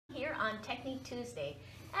on Technique Tuesday.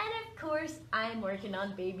 And of course, I'm working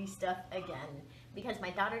on baby stuff again because my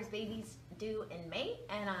daughter's baby's due in May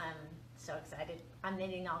and I'm so excited. I'm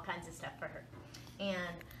knitting all kinds of stuff for her.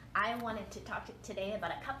 And I wanted to talk today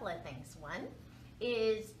about a couple of things. One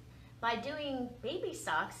is by doing baby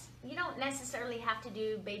socks, you don't necessarily have to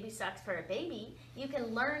do baby socks for a baby. You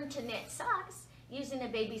can learn to knit socks using a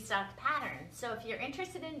baby sock pattern. So if you're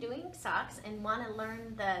interested in doing socks and want to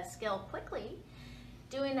learn the skill quickly,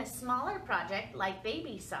 doing a smaller project like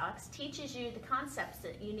baby socks teaches you the concepts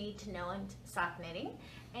that you need to know in sock knitting,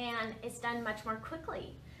 and it's done much more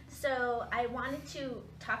quickly. So I wanted to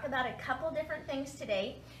talk about a couple different things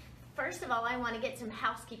today. First of all, I want to get some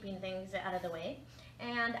housekeeping things out of the way.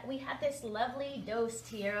 And we have this lovely Dos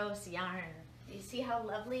Tierros yarn. Do you see how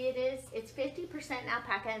lovely it is? It's 50%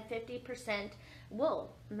 alpaca and 50%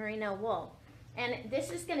 wool, merino wool. And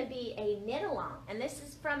this is going to be a knit along, and this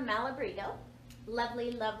is from Malabrigo.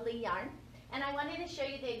 Lovely, lovely yarn. And I wanted to show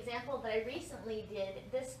you the example that I recently did.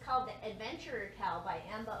 This is called the Adventurer Cowl by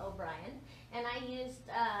Amba O'Brien. And I used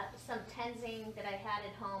some tenzing that I had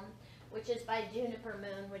at home, which is by Juniper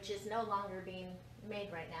Moon, which is no longer being made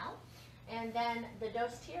right now. And then the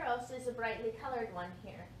Dos Tierros is a brightly colored one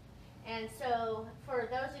here. And so for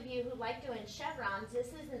those of you who like doing chevrons, this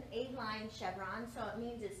is an A-line chevron, so it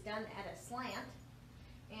means it's done at a slant.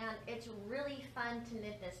 And it's really fun to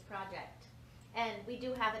knit this project. And we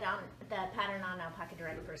do have it on the pattern on Alpaca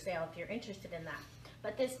Direct for sale if you're interested in that.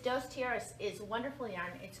 But this Dos Tierros is wonderful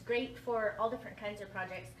yarn. It's great for all different kinds of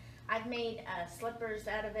projects. I've made slippers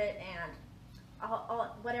out of it and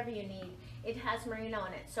whatever you need. It has merino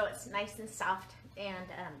in it, so it's nice and soft and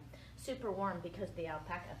super warm because of the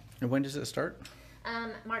alpaca. And when does it start?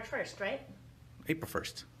 March 1st, right? April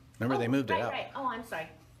 1st. Remember, they moved it up. Right. Oh, I'm sorry.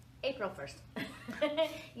 April 1st.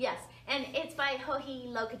 Yes, and it's by Joji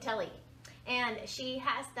Locatelli. And she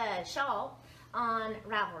has the shawl on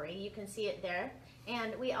Ravelry. You can see it there.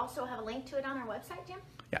 And we also have a link to it on our website, Jim?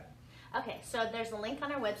 Yeah. Okay, so there's a link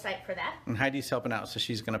on our website for that. And Heidi's helping out, so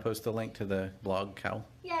she's going to post the link to the blog cowl.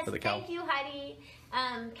 Yes, for the cowl. Thank you, Heidi.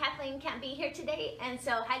 Kathleen can't be here today, and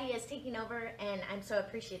so Heidi is taking over, and I'm so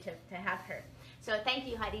appreciative to have her. So thank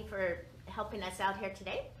you, Heidi, for helping us out here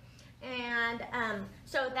today. And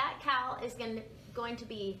so that cowl is going to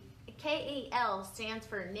be, KAL stands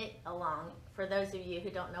for knit along, for those of you who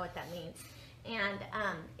don't know what that means. And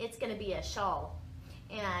it's going to be a shawl.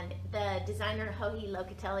 And the designer, Joji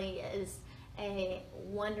Locatelli, is a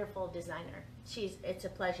wonderful designer. It's a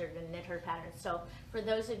pleasure to knit her patterns. So for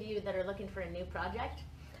those of you that are looking for a new project,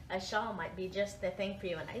 a shawl might be just the thing for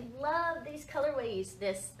you. And I love these colorways,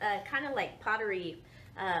 this kind of like pottery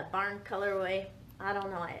barn colorway. I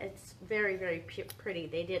don't know, it's very, very pretty.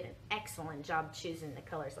 They did an excellent job choosing the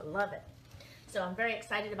colors. I love it. So I'm very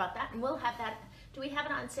excited about that. And we'll have that. Do we have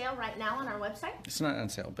it on sale right now on our website? It's not on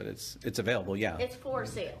sale, but it's available, yeah. It's for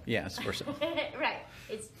sale. Yeah, it's for sale. Right.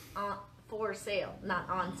 It's for sale, not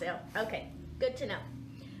on sale. Okay, good to know.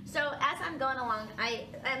 So as I'm going along,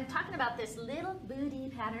 I'm talking about this little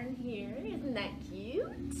booty pattern here. Isn't that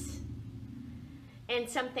cute? And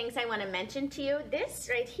some things I want to mention to you. This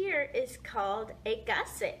right here is called a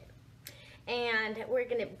gusset. And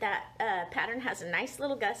that pattern has a nice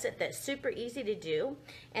little gusset that's super easy to do.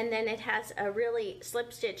 And then it has a really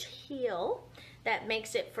slip stitch heel that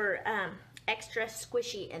makes it for extra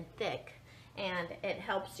squishy and thick. And it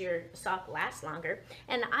helps your sock last longer.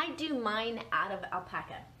 And I do mine out of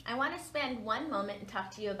alpaca. I want to spend one moment and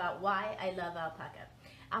talk to you about why I love alpaca.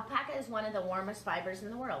 Alpaca is one of the warmest fibers in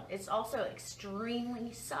the world. It's also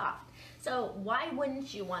extremely soft. So why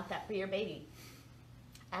wouldn't you want that for your baby?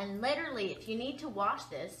 And literally, if you need to wash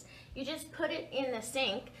this, you just put it in the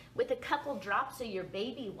sink with a couple drops of your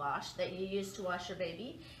baby wash that you use to wash your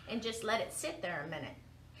baby and just let it sit there a minute.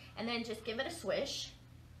 And then just give it a swish,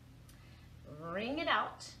 wring it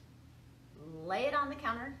out, lay it on the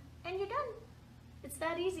counter, and you're done. It's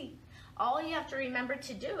that easy. All you have to remember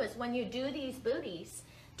to do is when you do these booties,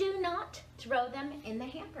 do not throw them in the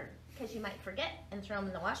hamper because you might forget and throw them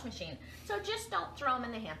in the wash machine. So just don't throw them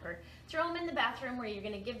in the hamper. Throw them in the bathroom where you're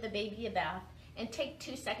going to give the baby a bath and take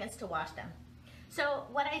 2 seconds to wash them. So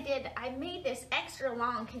what I did, I made this extra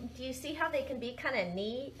long. Do you see how they can be kind of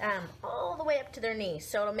knee, all the way up to their knees?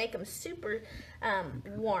 So it'll make them super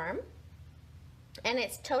warm. And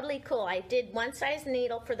it's totally cool. I did one size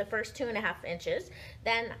needle for the first 2.5 inches.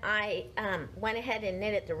 Then I went ahead and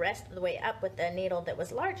knit it the rest of the way up with a needle that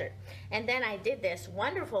was larger. And then I did this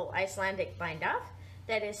wonderful Icelandic bind off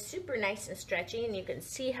that is super nice and stretchy, and you can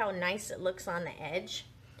see how nice it looks on the edge.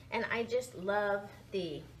 And I just love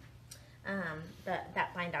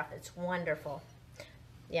that bind off. It's wonderful.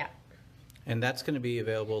 Yeah. And that's going to be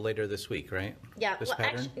available later this week, right? Yeah. This well,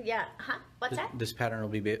 pattern? actually, yeah. Huh? What's that? This pattern will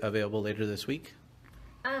be available later this week?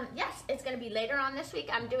 Yes, it's going to be later on this week.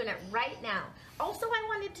 I'm doing it right now. Also, I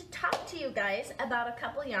wanted to talk to you guys about a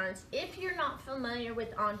couple yarns. If you're not familiar with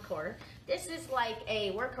Encore, this is like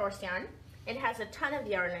a workhorse yarn. It has a ton of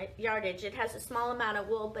yardage. It has a small amount of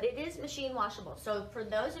wool, but it is machine washable. So for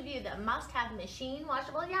those of you that must have machine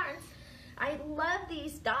washable yarns, I love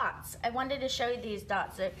these dots. I wanted to show you these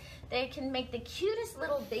dots. They can make the cutest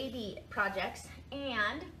little baby projects,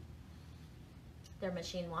 and they're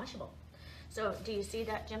machine washable. So do you see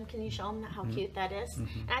that, Jim? Can you show them how cute that is? And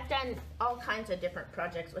I've done all kinds of different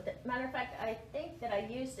projects with it. Matter of fact, I think that I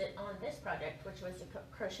used it on this project, which was a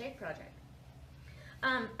crochet project.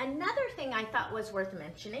 Another thing I thought was worth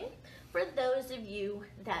mentioning, for those of you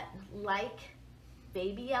that like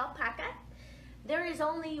baby alpaca, there is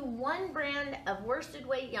only one brand of worsted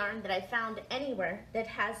weight yarn that I found anywhere that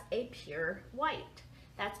has a pure white.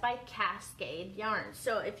 That's by Cascade Yarns.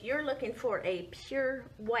 So if you're looking for a pure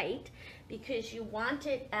white because you want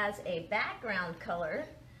it as a background color,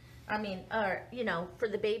 or you know, for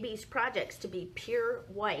the baby's projects to be pure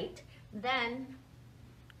white, then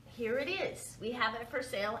here it is. We have it for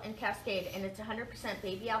sale in Cascade, and it's 100%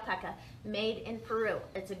 baby alpaca made in Peru.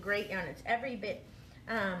 It's a great yarn. It's every bit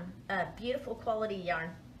a beautiful quality yarn.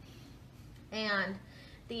 And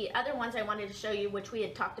the other ones I wanted to show you, which we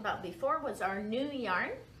had talked about before, was our new yarn,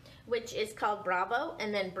 which is called Bravo,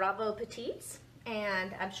 and then Bravo Petites.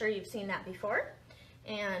 And I'm sure you've seen that before.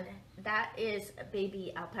 And that is a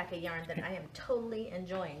baby alpaca yarn that I am totally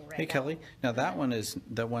enjoying right now. Hey, Kelly, now that one is,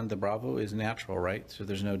 the Bravo is natural, right? So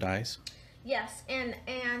there's no dyes? Yes, and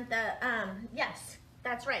the, yes,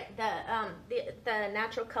 that's right. The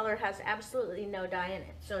natural color has absolutely no dye in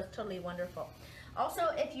it, so it's totally wonderful. Also,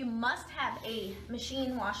 if you must have a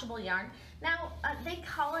machine washable yarn, now they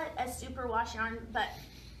call it a super wash yarn,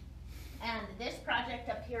 and this project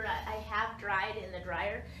up here I have dried in the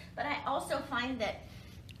dryer, but I also find that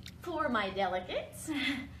for my delicates,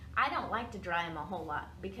 I don't like to dry them a whole lot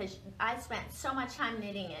because I spent so much time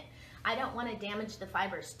knitting it. I don't want to damage the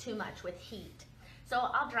fibers too much with heat. So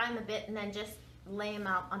I'll dry them a bit and then just lay them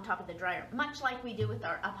out on top of the dryer, much like we do with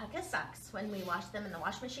our alpaca socks. When we wash them in the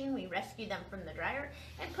wash machine, we rescue them from the dryer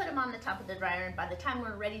and put them on the top of the dryer, and by the time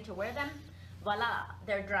we're ready to wear them, voila,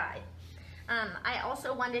 they're dried. I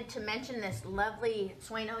also wanted to mention this lovely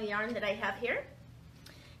Sueno yarn that I have here,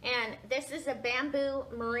 and this is a bamboo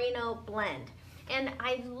merino blend, and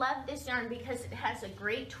I love this yarn because it has a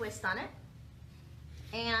great twist on it,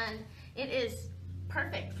 and it is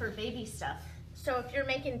perfect for baby stuff. So if you're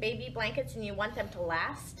making baby blankets and you want them to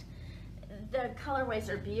last, the colorways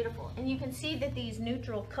are beautiful. And you can see that these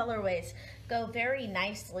neutral colorways go very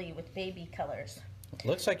nicely with baby colors.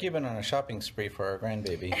 Looks like you've been on a shopping spree for our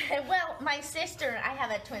grandbaby. Well, my sister, I have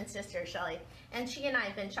a twin sister, Shelly, and she and I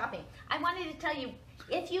have been shopping. I wanted to tell you,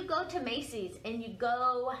 if you go to Macy's and you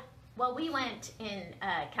go, well, we went in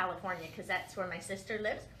California because that's where my sister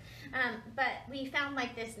lives, but we found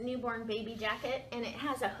like this newborn baby jacket, and it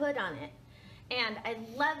has a hood on it. And I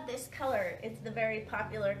love this color. It's the very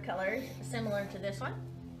popular color, similar to this one.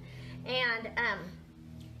 And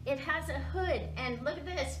it has a hood, and look at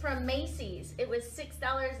this, from Macy's. It was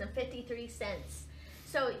 $6.53.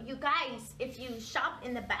 So you guys, if you shop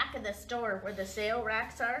in the back of the store where the sale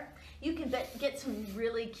racks are, you can get some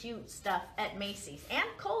really cute stuff at Macy's and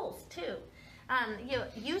Kohl's too. You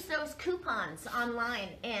use those coupons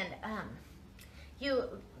online, and you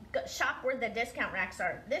shop where the discount racks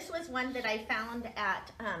are. This was one that I found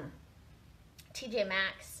at TJ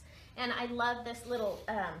Maxx, and I love this little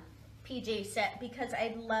PJ set because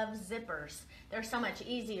I love zippers. They're so much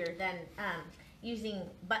easier than using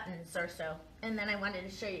buttons or so. And then I wanted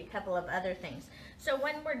to show you a couple of other things. So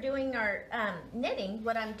when we're doing our knitting,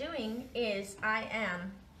 what I'm doing is I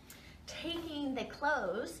am taking the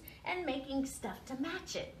clothes and making stuff to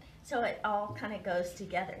match it, so it all kind of goes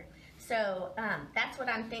together. So that's what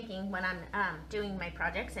I'm thinking when I'm doing my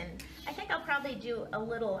projects, and I think I'll probably do a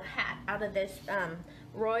little hat out of this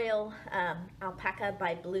Royal Alpaca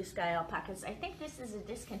by Blue Sky Alpacas. I think this is a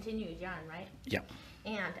discontinued yarn, right? Yeah.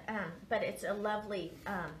 And but it's a lovely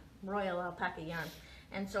Royal Alpaca yarn,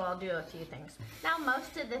 and so I'll do a few things. Now,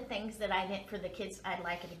 most of the things that I knit for the kids, I'd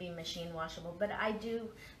like it to be machine washable, but I do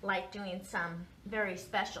like doing some very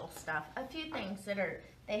special stuff. A few things that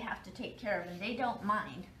they have to take care of, and they don't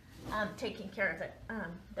mind taking care of it.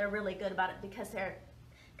 They're really good about it because they're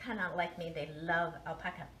kind of like me. They love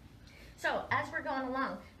alpaca. So as we're going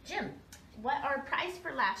along, Jim, what our price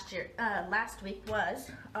for last week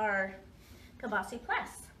was our Kabasi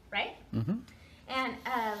Plus, right? Mm-hmm. and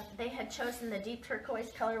they had chosen the deep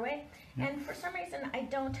turquoise colorway. And for some reason, I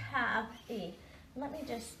don't have the, let me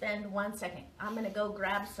just spend 1 second. I'm gonna go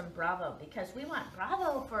grab some Bravo because we want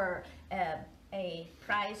Bravo for a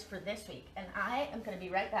prize for this week. And I am gonna be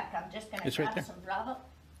right back. I'm just gonna grab some Bravo.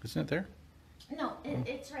 Isn't it there? No,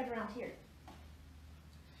 it's right around here.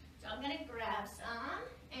 So I'm gonna grab some,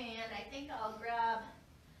 and I think I'll grab,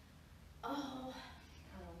 oh,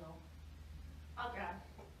 I don't know. I'll grab,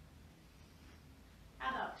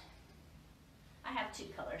 how about, I have 2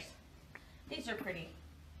 colors. These are pretty.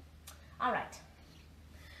 All right.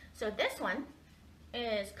 So this one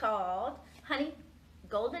is called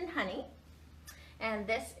Golden Honey. And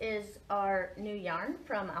this is our new yarn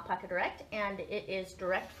from Alpaca Direct, and it is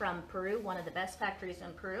direct from Peru, one of the best factories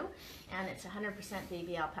in Peru, and it's 100%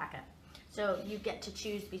 baby alpaca. So you get to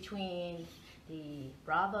choose between the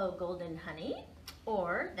Bravo Golden Honey,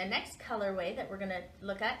 or the next colorway that we're gonna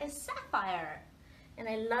look at is Sapphire. And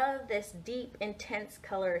I love this deep, intense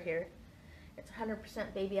color here. It's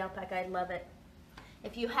 100% baby alpaca, I love it.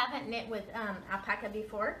 If you haven't knit with alpaca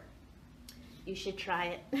before, you should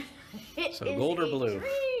try it. So gold or blue?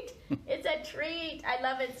 Treat. It's a treat. I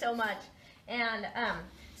love it so much. And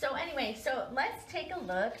so anyway, so let's take a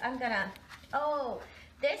look. I'm gonna, oh,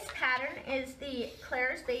 this pattern is the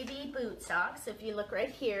Claire's Baby Boot Socks, if you look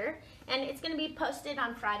right here. And it's gonna be posted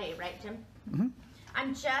on Friday, right, Jim? Mm-hmm.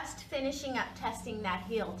 I'm just finishing up testing that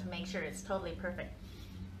heel to make sure it's totally perfect.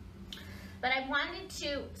 But I wanted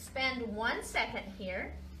to spend 1 second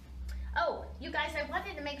here. Oh, you guys, I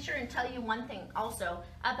wanted to make sure and tell you one thing also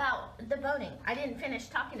about the voting. I didn't finish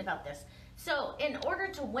talking about this. So in order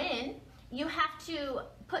to win, you have to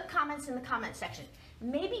put comments in the comment section.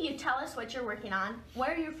 Maybe you tell us what you're working on,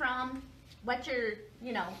 where you're from, what you're,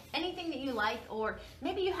 you know, anything that you like, or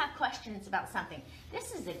maybe you have questions about something.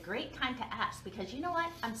 This is a great time to ask because you know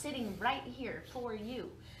what? I'm sitting right here for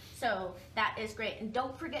you. So that is great. And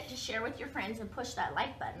don't forget to share with your friends and push that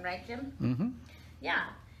like button, right, Jim? Mm-hmm. Yeah.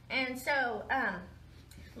 And so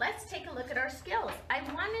let's take a look at our skills.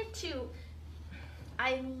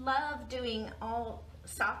 I love doing all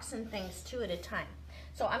socks and things 2 at a time.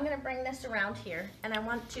 So I'm gonna bring this around here and I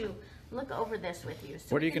want to look over this with you. So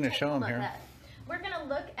what are you gonna show them here? We're gonna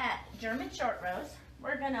look at German short rows.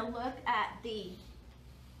 We're gonna look at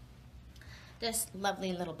this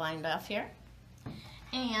lovely little bind off here.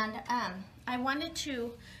 And I wanted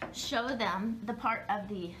to show them the part of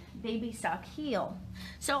the baby sock heel.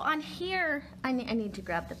 So on here, I need to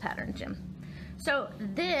grab the pattern, Jim. So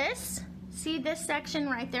this, see this section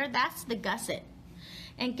right there? That's the gusset.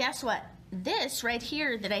 And guess what? This right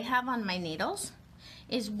here that I have on my needles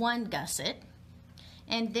is one gusset.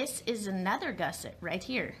 And this is another gusset right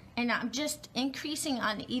here. And I'm just increasing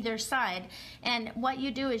on either side. And what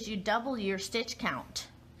you do is you double your stitch count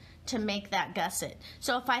to make that gusset.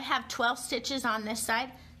 So if I have 12 stitches on this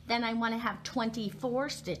side, then I want to have 24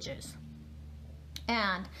 stitches.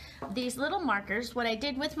 And these little markers, what I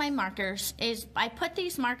did with my markers is I put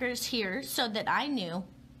these markers here so that I knew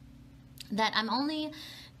that I'm only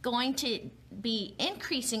going to be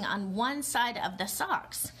increasing on one side of the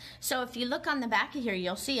socks. So if you look on the back of here,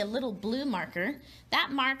 you'll see a little blue marker.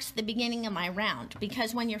 That marks the beginning of my round,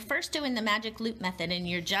 because when you're first doing the magic loop method and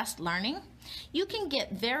you're just learning, you can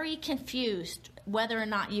get very confused whether or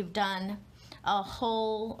not you've done a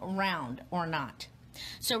whole round or not.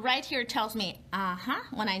 So right here tells me,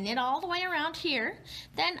 when I knit all the way around here,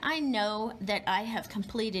 then I know that I have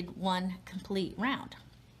completed one complete round.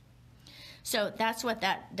 So that's what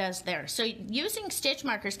that does there. So using stitch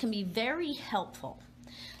markers can be very helpful.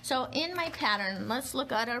 So in my pattern, let's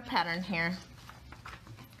look at our pattern here.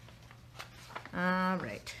 All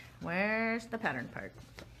right, where's the pattern part?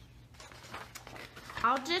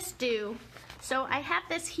 I'll just do, so I have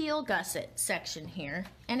this heel gusset section here,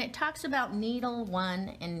 and it talks about needle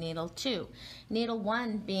 1 and needle 2. Needle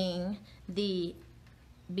 1 being the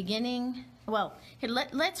beginning. Well, here,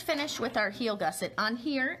 let's finish with our heel gusset. On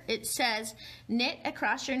here, it says knit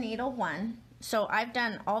across your needle 1. So I've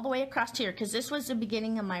done all the way across here because this was the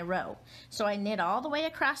beginning of my row. So I knit all the way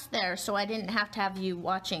across there so I didn't have to have you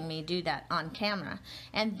watching me do that on camera.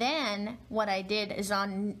 And then what I did is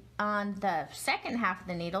on the second half of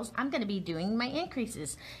the needles, I'm going to be doing my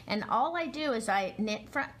increases. And all I do is I knit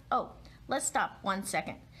front. Oh, let's stop 1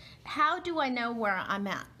 second. How do I know where I'm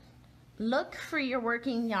at? Look for your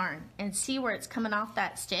working yarn and see where it's coming off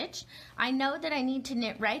that stitch. I know that I need to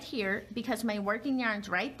knit right here because my working yarn's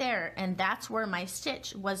right there, and that's where my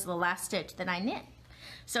stitch was, the last stitch that I knit.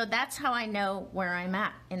 So that's how I know where I'm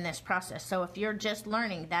at in this process. So if you're just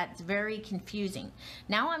learning, that's very confusing.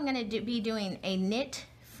 Now I'm going to be doing a knit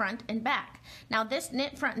front and back. Now this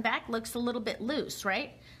knit front and back looks a little bit loose,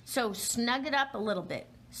 right? So snug it up a little bit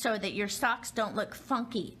so that your socks don't look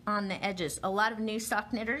funky on the edges. A lot of new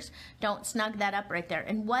sock knitters don't snug that up right there.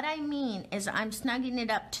 And what I mean is I'm snugging it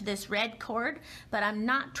up to this red cord, but I'm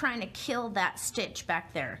not trying to kill that stitch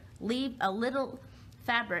back there. Leave a little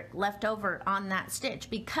fabric left over on that stitch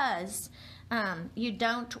because you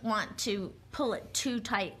don't want to pull it too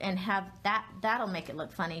tight and have that'll make it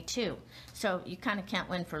look funny too. So you kind of can't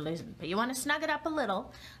win for losing. But you want to snug it up a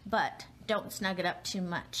little, but don't snug it up too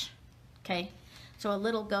much, okay? So a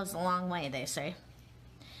little goes a long way, they say.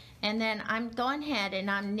 And then I'm going ahead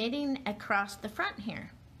and I'm knitting across the front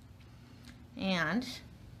here. And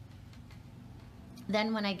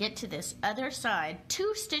then when I get to this other side,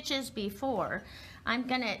 2 stitches before, I'm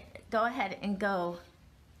gonna go ahead and go,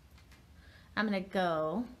 I'm gonna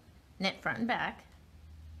go knit front and back.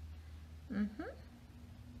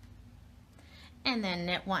 And then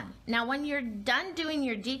knit 1. Now when you're done doing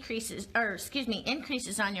your decreases, or excuse me,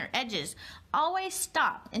 increases on your edges, always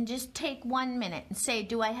stop and just take 1 minute and say,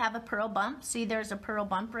 do I have a purl bump? See, there's a purl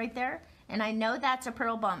bump right there. And I know that's a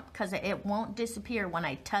purl bump because it won't disappear when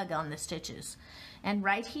I tug on the stitches. And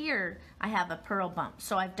right here, I have a purl bump.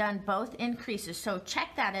 So I've done both increases. So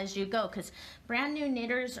check that as you go, because brand new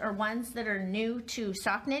knitters or ones that are new to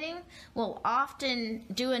sock knitting will often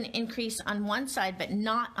do an increase on one side, but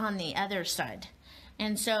not on the other side.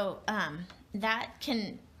 And so that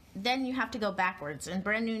can, then you have to go backwards. And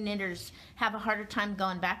brand new knitters have a harder time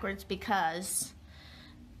going backwards because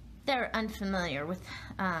they're unfamiliar with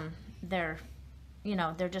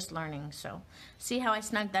they're just learning. So see how I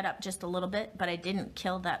snugged that up just a little bit, but I didn't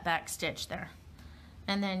kill that back stitch there.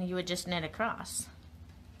 And then you would just knit across.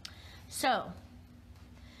 So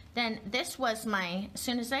then this was my, as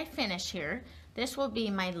soon as I finish here, this will be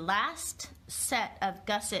my last set of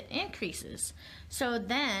gusset increases. So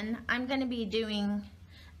then I'm going to be doing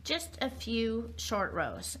just a few short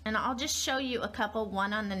rows, and I'll just show you a couple,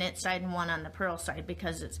 one on the knit side and one on the purl side,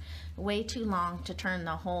 because it's way too long to turn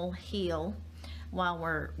the whole heel while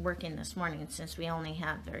we're working this morning, since we only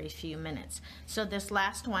have very few minutes. So this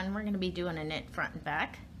last one, we're going to be doing a knit front and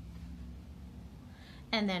back,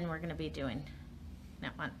 and then we're going to be doing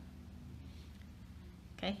knit 1.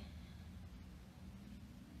 Okay.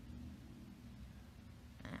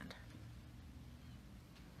 And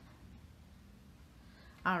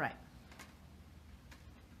all right.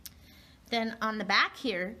 Then on the back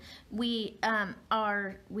here, we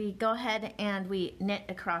go ahead and we knit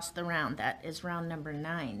across the round. That is round number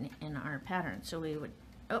 9 in our pattern. So we would,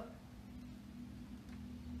 oh,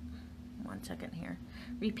 1 second here.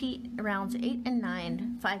 Repeat rounds 8 and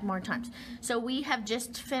 9 5 more times. So we have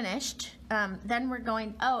just finished. Then we're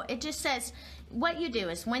going, oh, it just says, what you do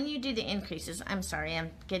is when you do the increases, I'm sorry,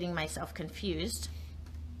 I'm getting myself confused,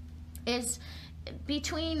 is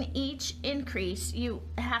between each increase you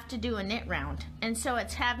have to do a knit round, and so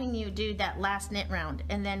it's having you do that last knit round,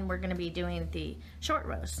 and then we're going to be doing the short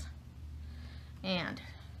rows. And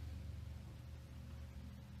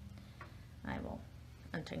I will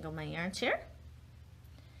untangle my yarns here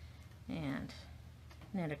and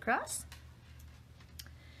knit across.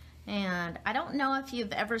 And I don't know if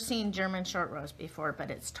you've ever seen German short rows before, but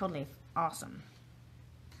it's totally awesome.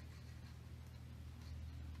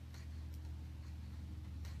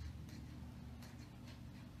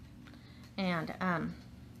 And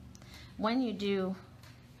when you do,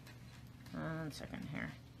 1 second here.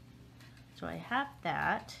 So I have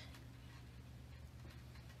that.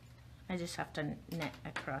 I just have to knit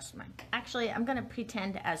across my, actually I'm going to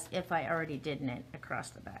pretend as if I already did knit across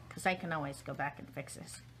the back, because I can always go back and fix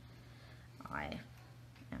this. I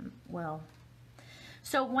am, well,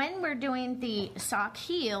 so when we're doing the sock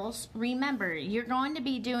heels, remember you're going to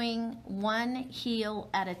be doing one heel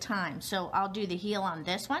at a time. So I'll do the heel on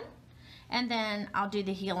this one, and then I'll do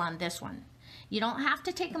the heel on this one. You don't have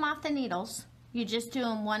to take them off the needles. You just do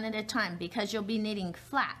them one at a time, because you'll be knitting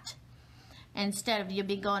flat. Instead of, you'll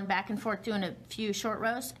be going back and forth doing a few short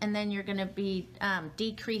rows, and then you're going to be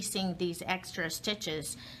decreasing these extra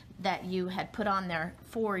stitches that you had put on there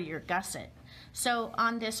for your gusset. So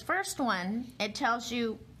on this first one, it tells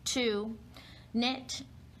you to knit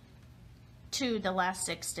to the last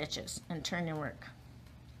 6 stitches and turn your work.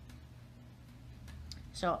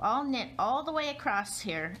 So I'll knit all the way across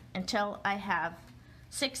here until I have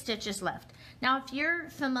 6 stitches left. Now if you're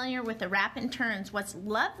familiar with the wrap and turns, what's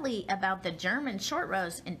lovely about the German short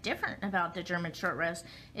rows and different about the German short rows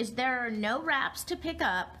is there are no wraps to pick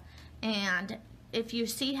up, and if you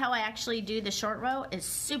see how I actually do the short row, it's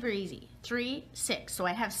super easy. 3, 6. So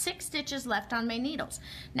I have 6 stitches left on my needles.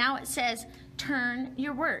 Now it says turn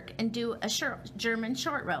your work and do a German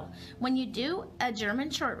short row. When you do a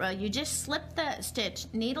German short row, you just slip the stitch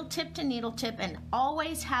needle tip to needle tip and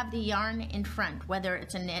always have the yarn in front, whether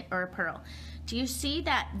it's a knit or a purl. Do you see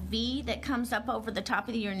that V that comes up over the top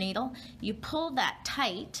of your needle? You pull that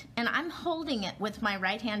tight, and I'm holding it with my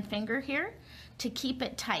right hand finger here to keep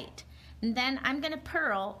it tight. And then I'm going to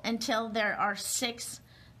purl until there are 6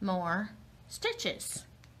 more stitches.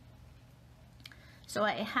 So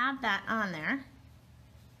I have that on there.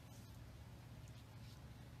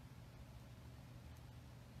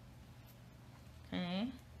 Okay.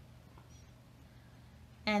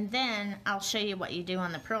 And then I'll show you what you do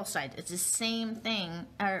on the purl side. It's the same thing,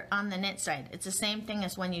 or on the knit side. It's the same thing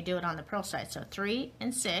as when you do it on the purl side. So 3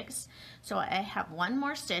 and 6. So I have 1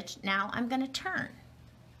 more stitch. Now I'm going to turn.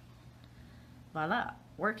 Voila.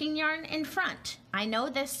 Working yarn in front. I know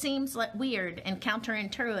this seems like weird and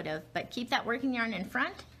counterintuitive, but keep that working yarn in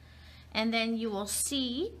front, and then you will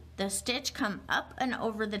see the stitch come up and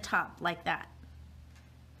over the top like that.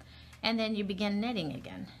 And then you begin knitting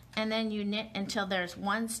again. And then you knit until there's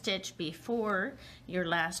 1 stitch before your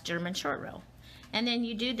last German short row. And then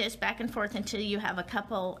you do this back and forth until you have a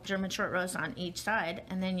couple German short rows on each side,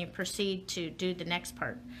 and then you proceed to do the next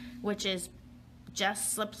part, which is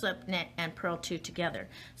just slip, slip, knit, and purl 2 together.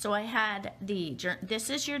 So I had this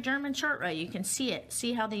is your German short row. You can see it.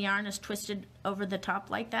 See how the yarn is twisted over the top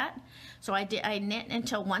like that? So I knit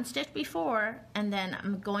until 1 stitch before, and then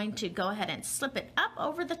I'm going to go ahead and slip it up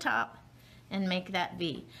over the top and make that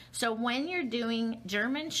V. So when you're doing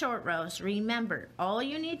German short rows, remember, all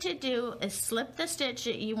you need to do is slip the stitch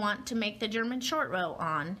that you want to make the German short row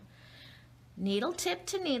on, needle tip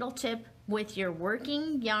to needle tip, with your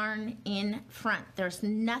working yarn in front. There's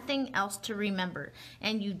nothing else to remember.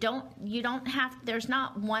 And you don't have, there's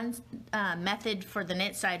not one method for the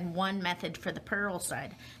knit side and one method for the purl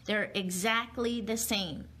side. They're exactly the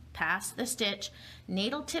same. Pass the stitch,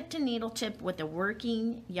 needle tip to needle tip with the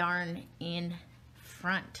working yarn in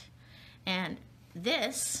front. And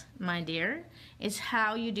this, my dear, is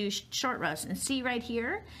how you do short rows. And see right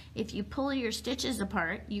here, if you pull your stitches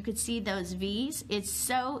apart, you could see those V's. It's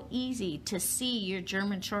so easy to see your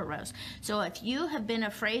German short rows. So if you have been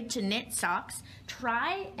afraid to knit socks,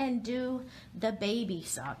 try and do the baby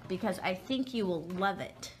sock, because I think you will love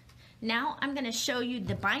it. Now I'm going to show you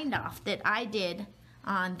the bind off that I did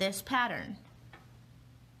on this pattern.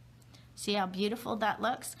 See how beautiful that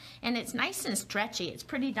looks? And it's nice and stretchy. It's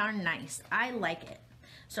pretty darn nice. I like it.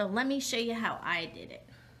 So let me show you how I did it.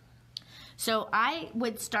 So I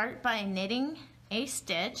would start by knitting a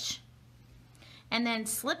stitch and then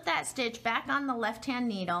slip that stitch back on the left hand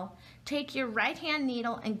needle. Take your right hand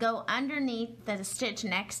needle and go underneath the stitch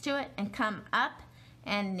next to it and come up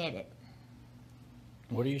and knit it.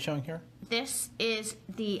 What are you showing here? This is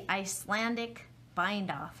the Icelandic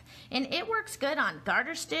Bind Off, and it works good on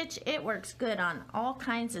garter stitch. It works good on all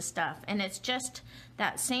kinds of stuff, and it's just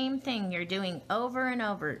that same thing you're doing over and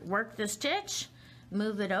over. Work the stitch,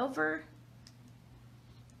 move it over,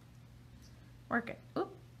 work it.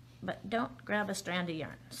 Oop, but don't grab a strand of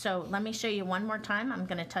yarn. So let me show you one more time. I'm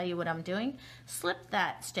going to tell you what I'm doing. Slip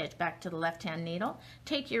that stitch back to the left hand needle,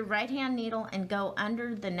 take your right hand needle and go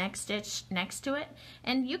under the next stitch next to it,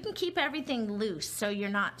 and you can keep everything loose so you're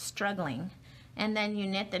not struggling. And then you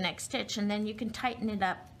knit the next stitch, and then you can tighten it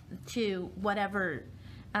up to whatever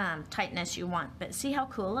tightness you want. But see how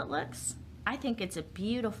cool it looks? I think it's a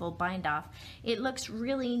beautiful bind off. It looks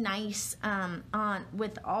really nice on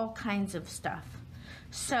with all kinds of stuff.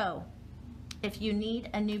 So if you need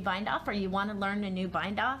a new bind off or you want to learn a new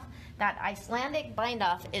bind off, that Icelandic bind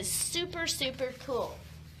off is super, super cool.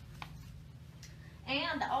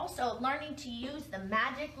 And also learning to use the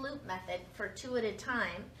magic loop method for 2 at a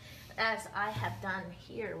time, as I have done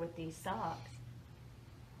here with these socks.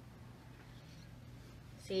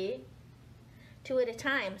 See? 2 at a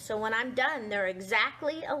time. So when I'm done, they're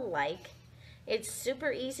exactly alike. It's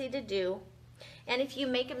super easy to do. And if you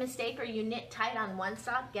make a mistake or you knit tight on one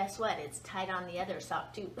sock, guess what? It's tight on the other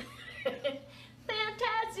sock too.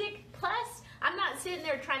 Fantastic. Plus, I'm not sitting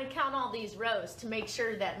there trying to count all these rows to make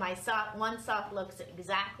sure that my sock, one sock looks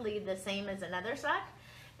exactly the same as another sock.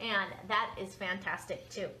 And that is fantastic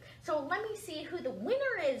too. So let me see who the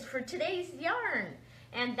winner is for today's yarn.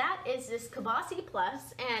 And that is this Kabasi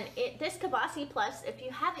Plus. And this Kabasi Plus, if you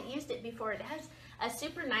haven't used it before, it has a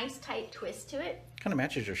super nice tight twist to it. Kind of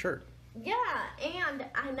matches your shirt. Yeah, and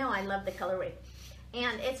I know I love the colorway.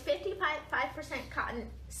 And it's 55% cotton,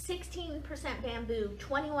 16% bamboo,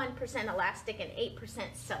 21% elastic, and 8%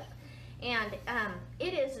 silk. And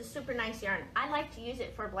it is a super nice yarn. I like to use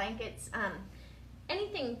it for blankets.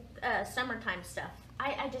 Anything summertime stuff.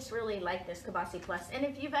 I just really like this Kibasi Plus. And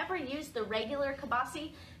if you've ever used the regular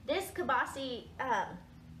Kibasi, this Kibasi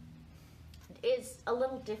is a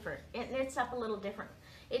little different. It knits up a little different.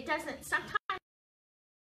 It doesn't, sometimes it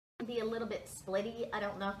can be a little bit splitty. I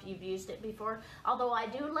don't know if you've used it before, although I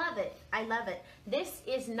do love it. I love it. This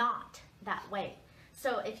is not that way.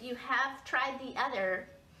 So if you have tried the other,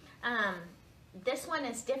 this one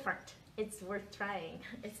is different. It's worth trying.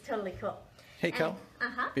 It's totally cool. Hey, Kel,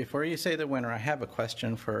 before you say the winner, I have a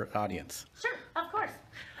question for audience. Sure, of course.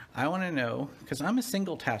 I want to know, because I'm a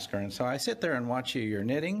single tasker, and so I sit there and watch you. You're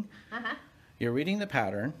knitting, you're reading the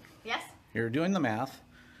pattern, yes, you're doing the math,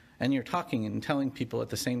 and you're talking and telling people at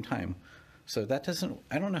the same time. So that doesn't,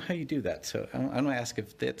 I don't know how you do that. So I'm going to ask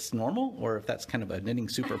if that's normal or if that's kind of a knitting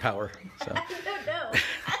superpower. So I don't know.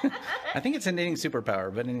 I think it's a knitting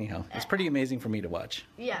superpower, but anyhow, it's pretty amazing for me to watch.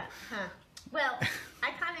 Yeah, Well,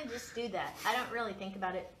 I kind of just do that. I don't really think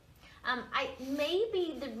about it.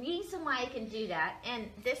 Maybe the reason why I can do that, and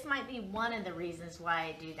this might be one of the reasons why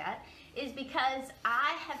I do that, is because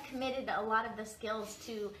I have committed a lot of the skills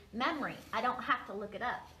to memory. I don't have to look it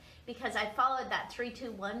up because I followed that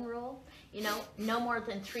 3-2-1 rule. You know, no more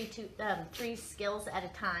than three skills at a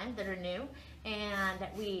time that are new, and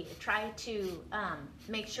we try to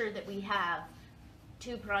make sure that we have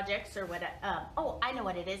 2 projects or what. Oh, I know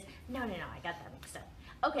what it is. No, I got that mixed up.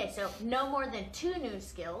 Okay, so no more than 2 new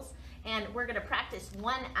skills, and we're going to practice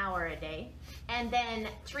 1 hour a day, and then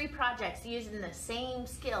 3 projects using the same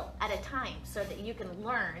skill at a time so that you can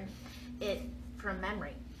learn it from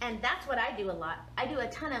memory. And that's what I do a lot. I do a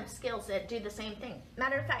ton of skills that do the same thing.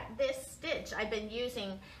 Matter of fact, this stitch I've been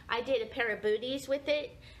using, I did a pair of booties with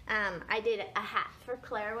it. I did a hat for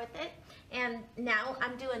Claire with it. And now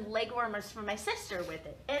I'm doing leg warmers for my sister with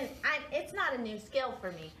it. And it's not a new skill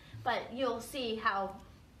for me, but you'll see how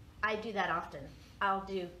I do that often. I'll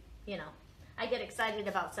do, you know, I get excited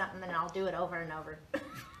about something and I'll do it over and over.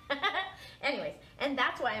 Anyways, and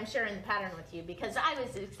that's why I'm sharing the pattern with you, because I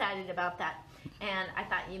was excited about that. And I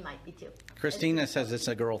thought you might be too. Christina says it's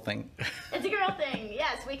a girl thing. It's a girl thing.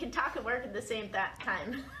 Yes, we can talk and work at the same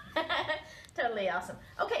time. Totally awesome.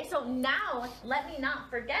 Okay, so now let me not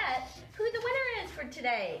forget who the winner is for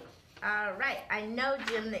today. All right, I know,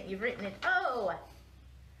 Jim, that you've written it. Oh,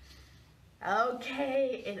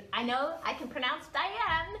 okay. I know I can pronounce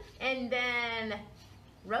Diane, and then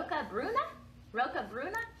Roca Bruna.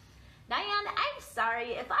 Diane, I'm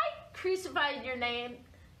sorry if I crucified your name.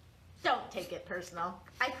 Don't take it personal.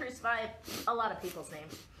 I crucify a lot of people's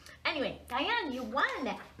names. Anyway, Diane, you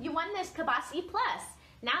won. You won this Kibasi Plus.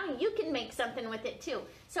 Now you can make something with it too.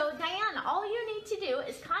 So Diane, all you need to do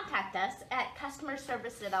is contact us at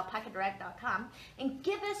customerservice@alpacadirect.com and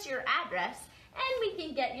give us your address, and we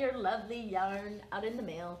can get your lovely yarn out in the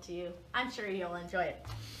mail to you. I'm sure you'll enjoy it.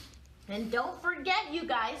 And don't forget, you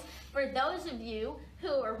guys, for those of you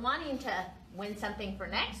who are wanting to win something for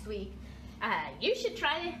next week, you should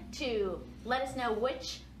try to let us know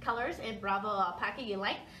which colors in Bravo Alpaca you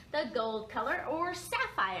like, the gold color or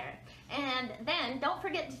sapphire. And then don't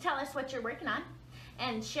forget to tell us what you're working on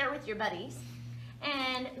and share with your buddies.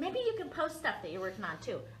 And maybe you can post stuff that you're working on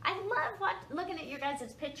too. I love looking at your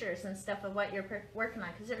guys' pictures and stuff of what you're working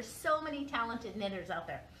on, because there's so many talented knitters out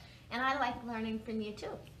there. And I like learning from you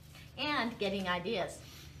too and getting ideas.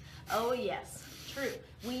 Oh yes, true.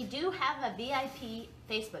 We do have a VIP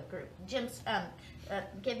Facebook group. Jim's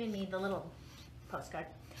giving me the little postcard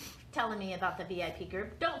telling me about the VIP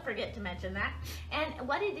group. Don't forget to mention that. And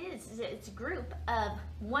what it is it's a group of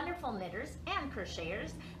wonderful knitters and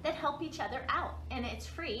crocheters that help each other out, and it's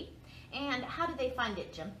free. And how do they find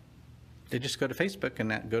it, Jim? They just go to Facebook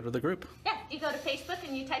and go to the group. Yeah, you go to Facebook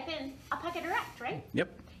and you type in Alpaca Direct, right? Yep.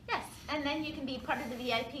 Yes, and then you can be part of the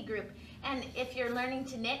VIP group. And if you're learning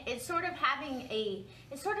to knit, it's sort of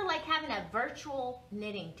like having a virtual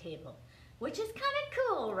knitting table, which is kind of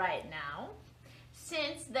cool right now,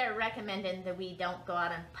 since they're recommending that we don't go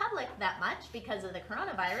out in public that much because of the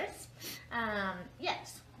coronavirus.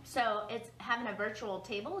 Yes, so it's having a virtual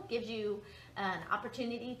table gives you an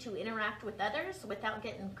opportunity to interact with others without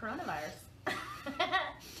getting coronavirus.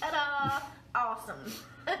 Ta-da! Awesome.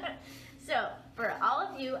 So for all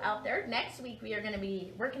of you out there, next week we are going to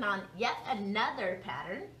be working on yet another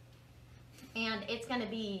pattern, and it's going to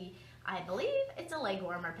be, I believe it's a leg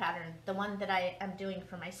warmer pattern, the one that I am doing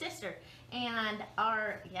for my sister. And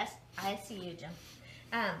yes, I see you, Jim.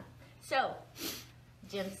 So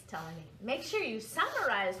Jim's telling me, make sure you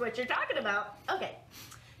summarize what you're talking about. Okay,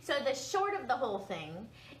 so the short of the whole thing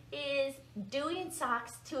is doing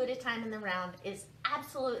socks 2 at a time in the round is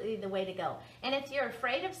absolutely the way to go. And if you're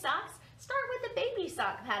afraid of socks, start with a baby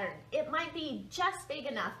sock pattern. It might be just big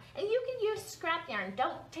enough, and you can use scrap yarn.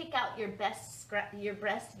 Don't take out your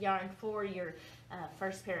best yarn for your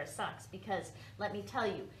first pair of socks, because let me tell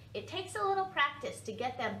you, it takes a little practice to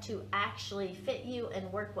get them to actually fit you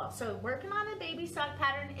and work well. So working on a baby sock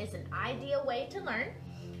pattern is an ideal way to learn.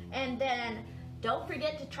 And then don't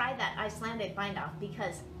forget to try that Icelandic bind off,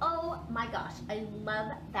 because oh my gosh, I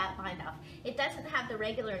love that bind off. It doesn't have the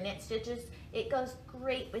regular knit stitches. It goes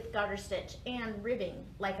great with garter stitch and ribbing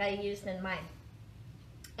like I used in mine.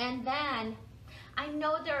 And then I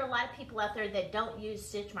know there are a lot of people out there that don't use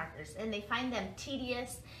stitch markers, and they find them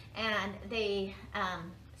tedious, and they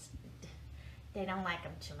don't like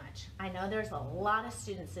them too much. I know there's a lot of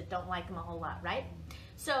students that don't like them a whole lot, right?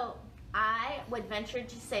 So I would venture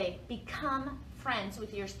to say, become friends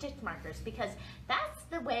with your stitch markers, because that's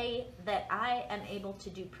the way that I am able to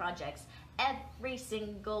do projects every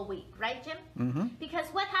single week, right, Jim? Mm-hmm. Because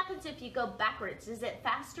what happens if you go backwards? Is it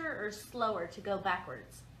faster or slower to go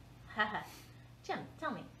backwards? Jim,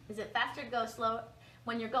 tell me, is it faster to go slower?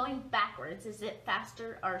 When you're going backwards, is it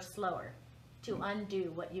faster or slower to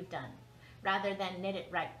undo what you've done, rather than knit it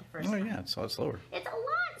right the first time? Oh yeah, it's a lot slower. It's a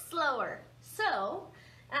lot slower. So,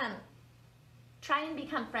 try and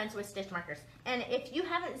become friends with stitch markers. And if you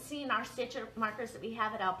haven't seen our stitch markers that we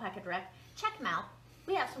have at Alpaca Direct, check them out.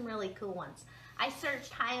 We have some really cool ones. I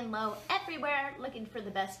searched high and low everywhere looking for the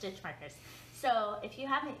best stitch markers. So if you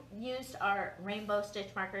haven't used our rainbow stitch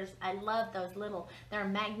markers, I love those little, they're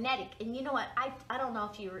magnetic. And you know what, I don't know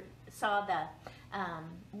if you saw the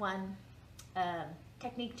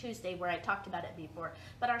Technique Tuesday where I talked about it before,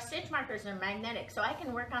 but our stitch markers are magnetic, so I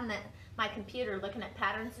can work on my computer looking at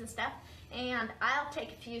patterns and stuff, and I'll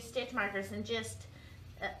take a few stitch markers and just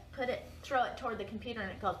throw it toward the computer,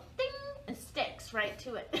 and it goes ding and sticks right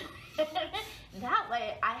to it. That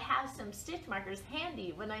way I have some stitch markers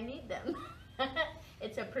handy when I need them.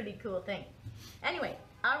 It's a pretty cool thing. Anyway,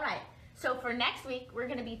 all right, so for next week we're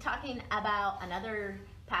going to be talking about another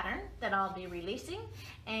pattern that I'll be releasing,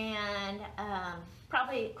 and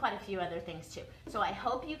probably quite a few other things too. So I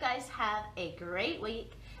hope you guys have a great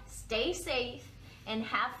week. Stay safe and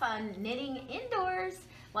have fun knitting indoors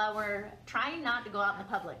while we're trying not to go out in the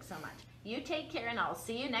public so much. You take care, and I'll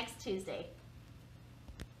see you next Tuesday.